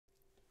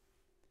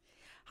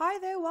Hi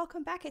there,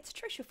 welcome back. It's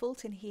Trisha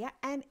Fulton here,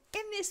 and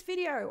in this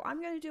video I'm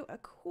going to do a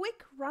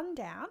quick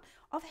rundown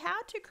of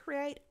how to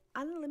create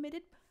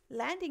unlimited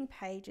landing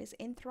pages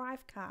in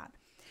ThriveCart.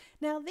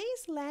 Now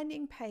these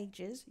landing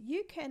pages,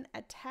 you can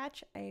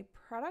attach a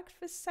product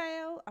for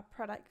sale, a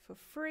product for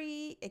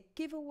free, a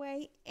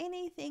giveaway,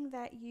 anything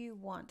that you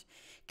want.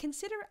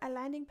 Consider a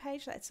landing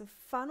page that's a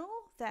funnel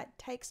that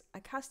takes a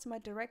customer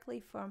directly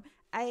from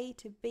A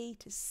to B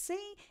to C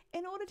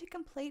in order to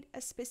complete a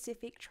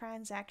specific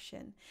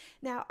transaction.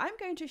 Now I'm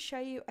going to show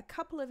you a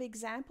couple of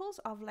examples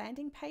of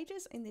landing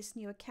pages in this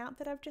new account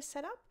that I've just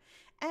set up,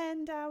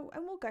 and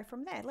we'll go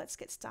from there. Let's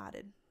get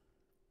started.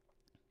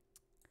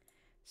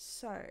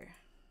 So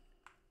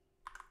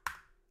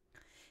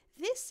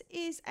this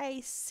is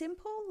a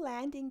simple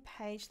landing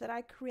page that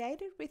I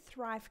created with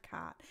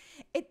ThriveCart.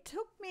 It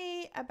took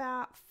me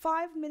about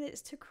 5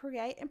 minutes to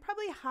create and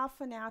probably half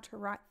an hour to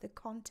write the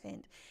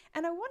content.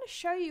 And I want to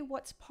show you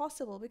what's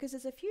possible because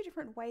there's a few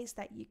different ways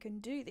that you can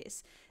do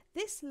this.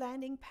 This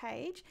landing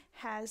page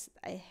has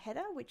a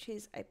header, which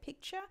is a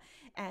picture,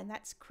 and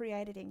that's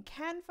created in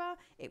Canva.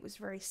 It was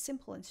very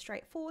simple and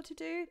straightforward to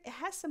do. It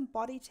has some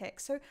body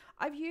text. So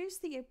I've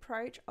used the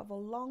approach of a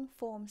long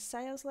form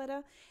sales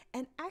letter,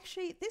 and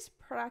actually this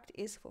product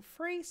is for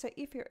free. So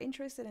if you're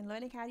interested in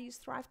learning how to use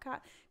ThriveCart,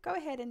 go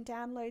ahead and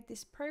download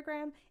this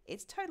program.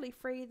 It's totally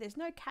free. There's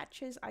no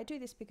catches. I do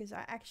this because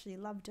I actually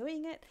love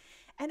doing it.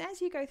 And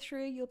as you go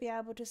through, you'll be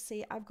able to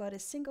see I've got a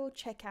single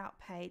checkout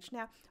page.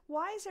 Now,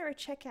 why is there a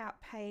checkout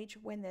page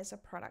when there's a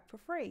product for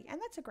free? And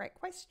that's a great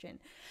question.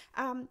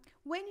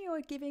 When you're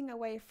giving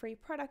away a free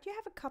product, you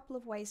have a couple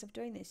of ways of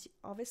doing this.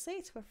 Obviously,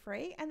 it's for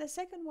free. And the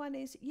second one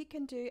is you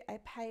can do a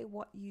pay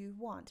what you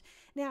want.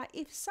 Now,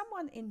 if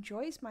someone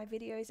enjoys my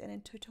videos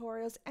and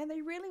tutorials and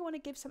they really want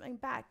to give something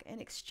back in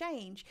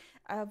exchange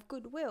of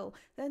goodwill,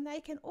 then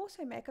they can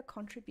also make a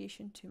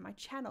contribution to my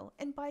channel.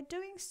 And by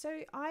doing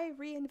so, I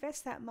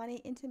reinvest that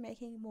money into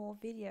making more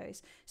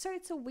videos. So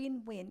it's a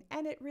win-win,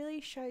 and it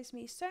really shows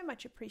me so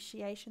much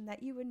appreciation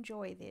that you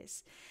enjoy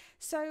this.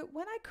 So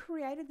when I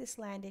created this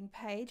landing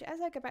page, as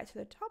I go back to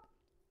the top,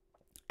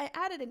 I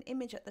added an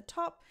image at the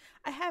top.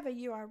 I have a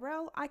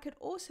URL. I could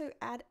also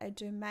add a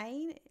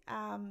domain,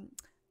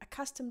 a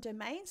custom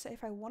domain. So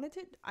if I wanted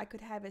it, I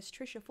could have as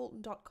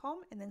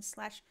trishafulton.com and then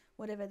slash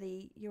whatever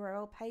the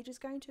URL page is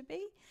going to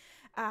be.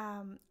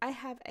 I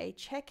have a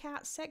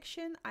checkout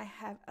section. I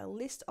have a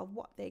list of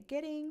what they're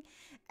getting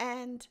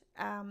and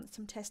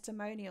some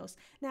testimonials.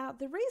 Now,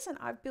 the reason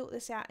I've built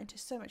this out into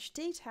so much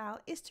detail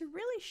is to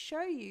really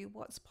show you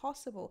what's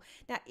possible.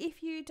 Now,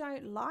 if you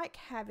don't like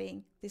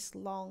having this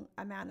long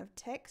amount of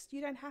text,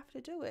 you don't have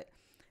to do it.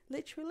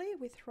 Literally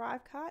with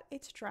ThriveCart,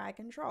 it's drag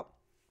and drop.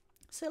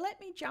 So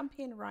let me jump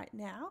in right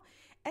now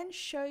and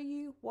show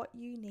you what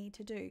you need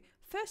to do.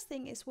 First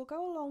thing is we'll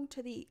go along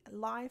to the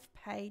live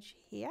page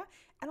here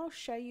and I'll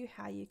show you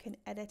how you can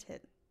edit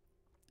it.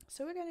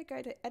 So we're going to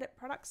go to edit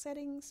product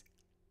settings.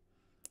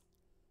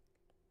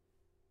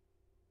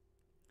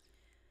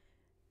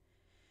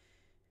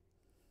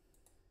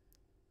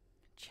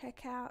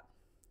 Checkout.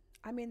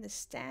 I'm in the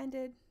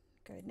standard.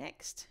 Go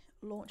next.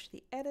 Launch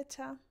the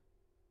editor.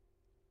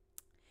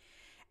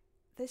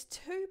 There's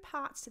two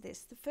parts to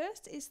this. The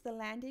first is the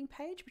landing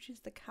page, which is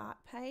the cart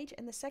page,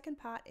 and the second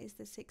part is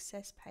the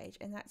success page,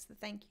 and that's the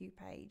thank you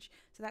page.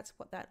 So that's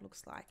what that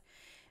looks like.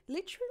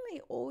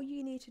 Literally all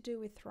you need to do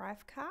with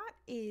ThriveCart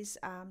is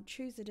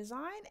choose the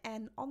design,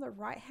 and on the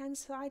right hand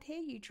side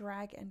here you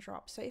drag and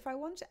drop. So if I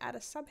want to add a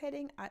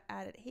subheading, I'd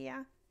add it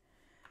here.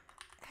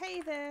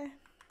 Hey there.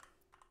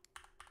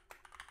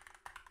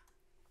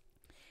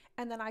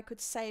 And then I could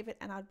save it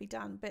and I'd be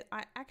done. But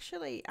I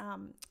actually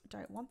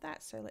don't want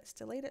that, so let's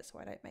delete it so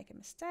I don't make a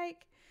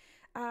mistake.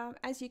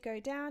 As you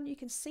go down, you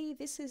can see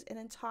this is an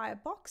entire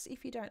box.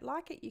 If you don't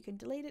like it, you can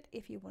delete it.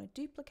 If you want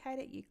to duplicate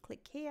it, you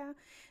click here.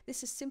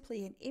 This is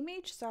simply an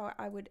image, so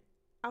I would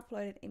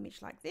upload an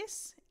image like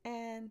this,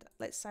 and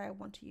let's say I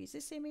want to use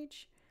this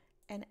image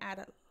and add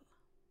it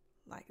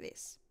like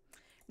this.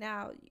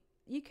 Now,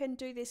 you can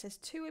do this as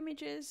two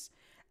images.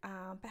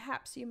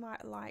 Perhaps you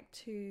might like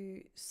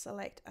to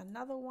select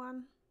another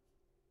one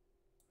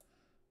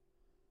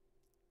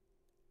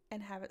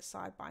and have it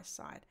side by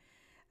side.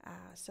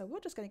 So we're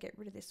just going to get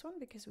rid of this one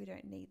because we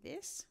don't need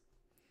this.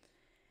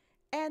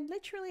 And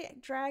literally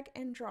drag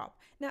and drop.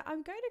 Now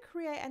I'm going to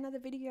create another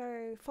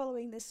video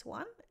following this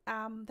one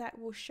that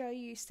will show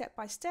you step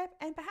by step,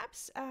 and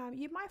perhaps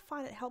you might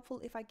find it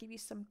helpful if I give you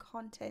some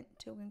content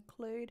to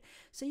include,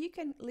 so you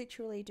can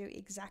literally do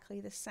exactly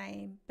the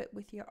same but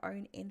with your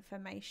own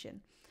information.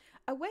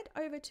 I went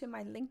over to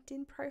my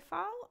LinkedIn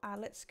profile.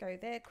 Let's go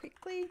there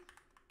quickly.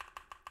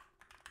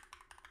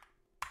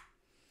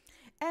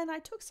 And I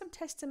took some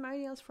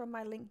testimonials from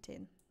my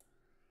LinkedIn.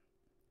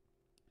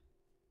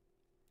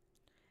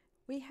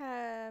 We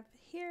have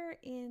here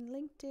in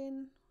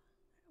LinkedIn,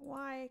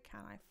 why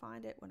can't I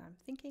find it when I'm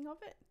thinking of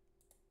it?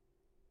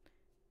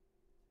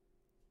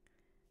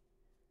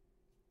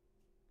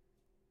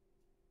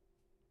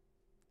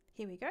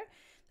 Here we go.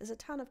 There's a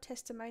ton of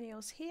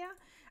testimonials here.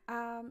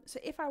 So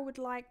if I would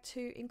like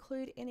to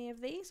include any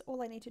of these,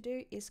 all I need to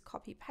do is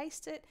copy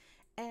paste it,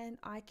 and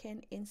I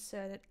can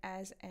insert it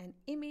as an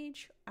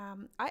image. I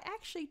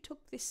actually took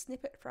this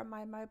snippet from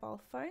my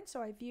mobile phone,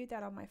 so I viewed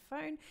that on my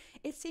phone.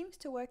 It seems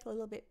to work a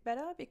little bit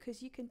better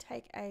because you can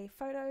take a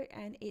photo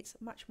and it's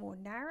much more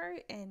narrow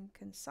and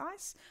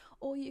concise,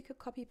 or you could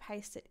copy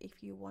paste it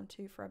if you want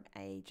to from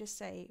just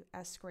say a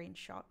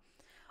screenshot.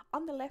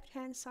 On the left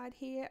hand side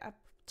here, I've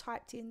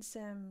typed in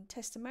some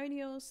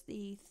testimonials.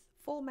 The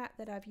format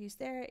that I've used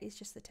there is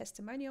just the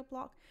testimonial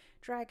block,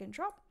 drag and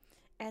drop,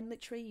 and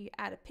literally you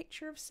add a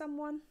picture of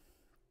someone.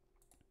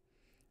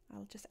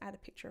 I'll just add a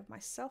picture of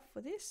myself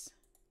for this.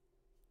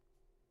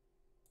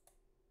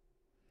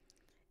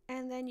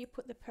 And then you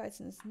put the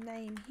person's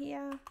name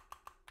here.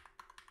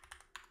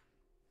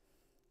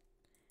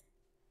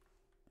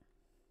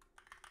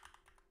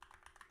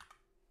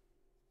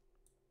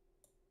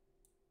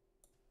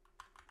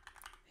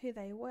 Who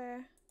they were.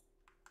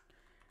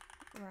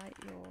 Write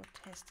your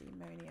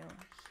testimonial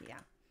here.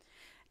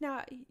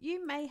 Now,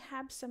 you may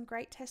have some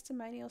great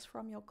testimonials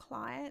from your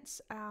clients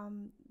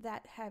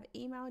that have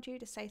emailed you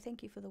to say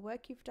thank you for the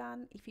work you've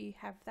done. If you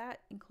have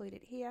that, include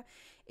it here.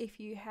 If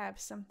you have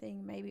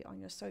something maybe on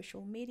your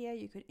social media,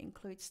 you could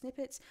include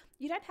snippets.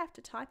 You don't have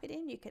to type it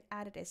in, you could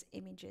add it as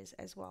images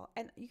as well.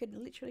 And you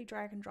can literally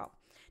drag and drop.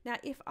 Now,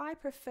 if I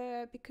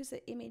prefer, because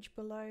the image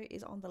below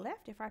is on the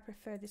left, if I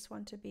prefer this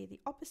one to be the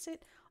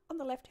opposite, on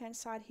the left hand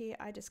side here,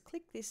 I just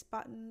click this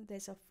button,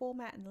 there's a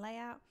format and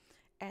layout,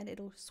 and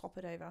it'll swap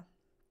it over.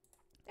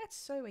 That's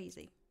so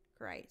easy.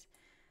 Great.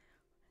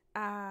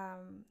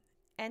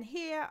 And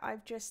here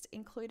I've just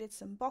included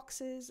some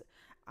boxes.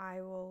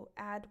 I will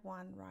add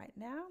one right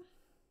now.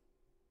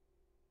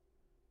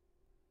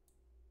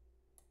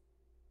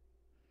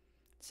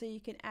 So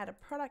you can add a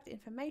product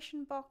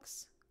information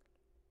box.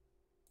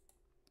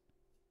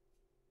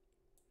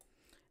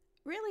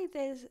 Really,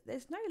 there's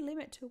no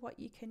limit to what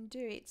you can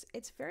do.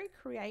 It's very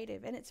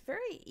creative and it's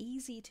very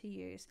easy to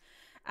use.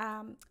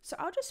 So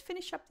I'll just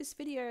finish up this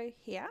video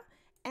here.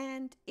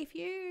 And if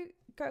you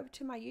go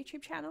to my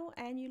YouTube channel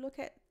and you look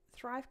at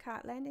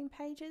ThriveCart landing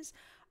pages,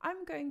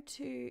 I'm going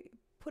to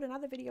put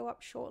another video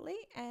up shortly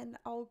and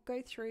I'll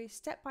go through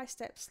step by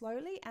step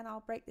slowly, and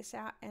I'll break this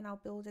out and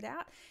I'll build it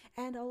out,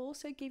 and I'll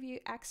also give you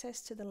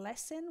access to the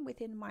lesson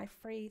within my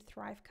free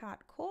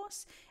ThriveCart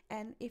course.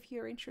 And if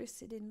you're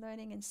interested in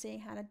learning and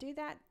seeing how to do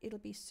that, it'll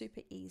be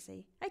super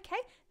easy.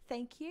 Okay,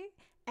 thank you.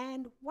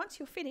 And once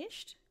you're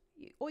finished,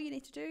 all you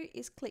need to do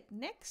is click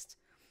next.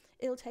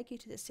 It'll take you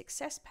to the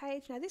success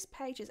page. Now this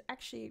page is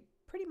actually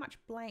pretty much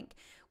blank.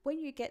 When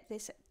you get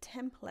this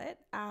template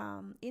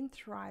in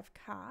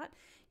ThriveCart,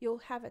 you'll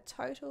have a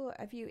total,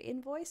 a view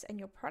invoice and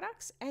your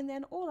products. And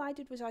then all I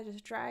did was I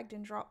just dragged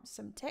and dropped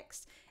some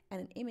text and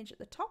an image at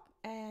the top,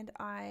 and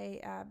I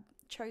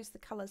chose the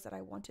colors that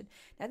I wanted.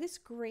 Now this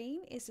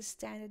green is a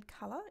standard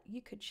color.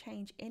 You could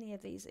change any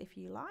of these if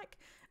you like.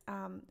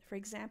 For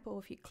example,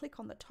 if you click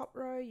on the top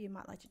row, you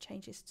might like to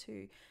change this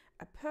to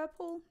a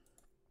purple.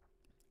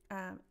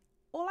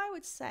 All I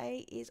would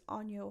say is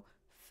on your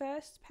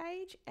first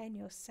page and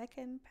your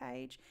second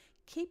page,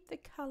 keep the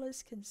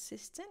colors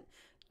consistent.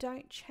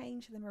 Don't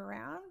change them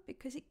around,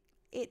 because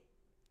it's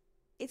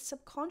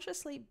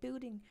subconsciously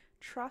building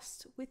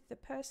trust with the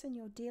person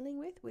you're dealing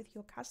with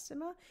your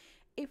customer.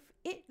 If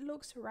it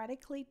looks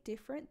radically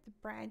different, the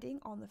branding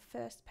on the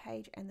first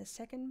page and the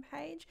second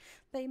page,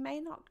 they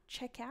may not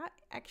check out.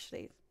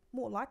 Actually,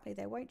 more likely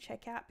they won't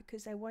check out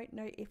because they won't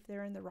know if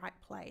they're in the right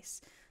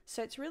place.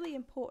 So it's really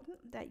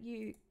important that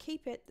you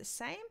keep it the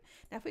same.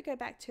 Now if we go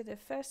back to the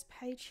first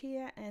page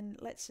here, and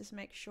let's just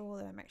make sure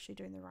that I'm actually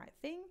doing the right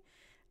thing.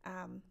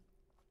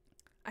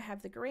 I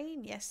have the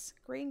green, yes,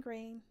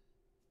 green.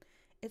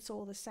 It's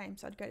all the same.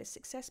 So I'd go to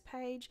success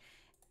page,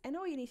 and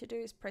all you need to do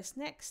is press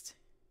next.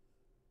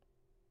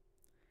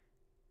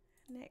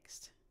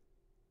 Next.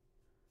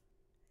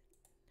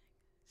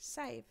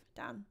 Save,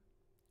 done.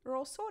 We're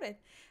all sorted.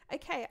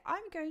 Okay,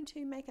 I'm going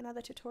to make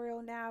another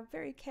tutorial now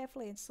very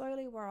carefully and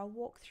slowly, where I'll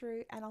walk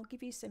through and I'll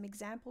give you some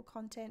example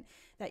content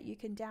that you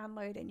can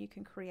download and you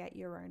can create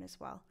your own as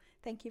well.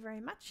 Thank you very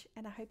much,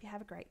 and I hope you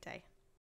have a great day.